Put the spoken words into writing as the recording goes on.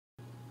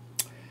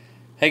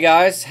Hey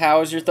guys,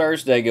 how is your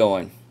Thursday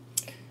going?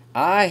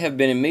 I have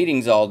been in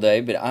meetings all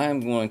day, but I am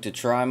going to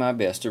try my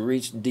best to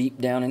reach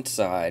deep down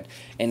inside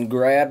and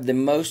grab the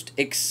most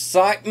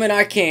excitement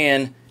I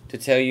can to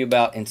tell you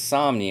about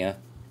Insomnia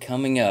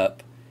coming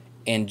up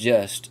in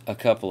just a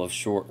couple of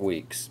short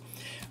weeks.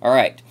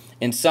 Alright,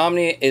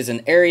 Insomnia is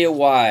an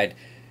area-wide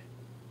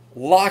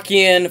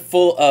lock-in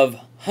full of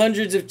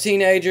hundreds of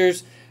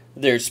teenagers.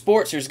 There's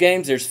sports, there's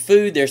games, there's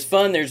food, there's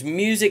fun, there's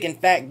music. In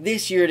fact,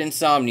 this year at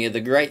Insomnia, the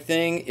great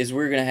thing is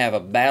we're going to have a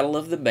battle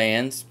of the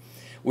bands.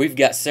 We've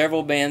got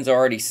several bands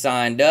already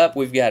signed up.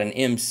 We've got an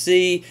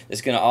MC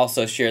that's going to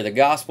also share the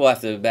gospel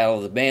after the Battle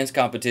of the Bands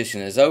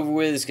competition is over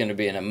with. It's going to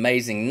be an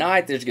amazing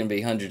night. There's going to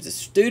be hundreds of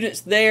students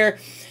there.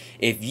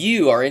 If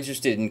you are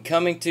interested in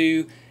coming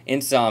to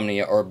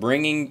Insomnia or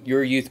bringing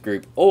your youth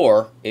group,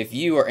 or if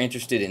you are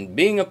interested in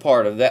being a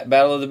part of that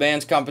Battle of the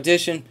Bands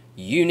competition,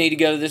 you need to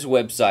go to this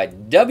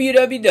website,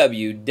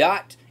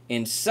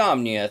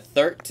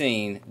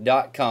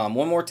 www.insomnia13.com.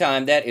 One more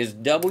time, that is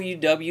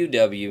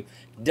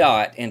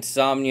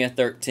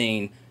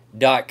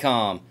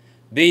www.insomnia13.com.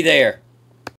 Be there.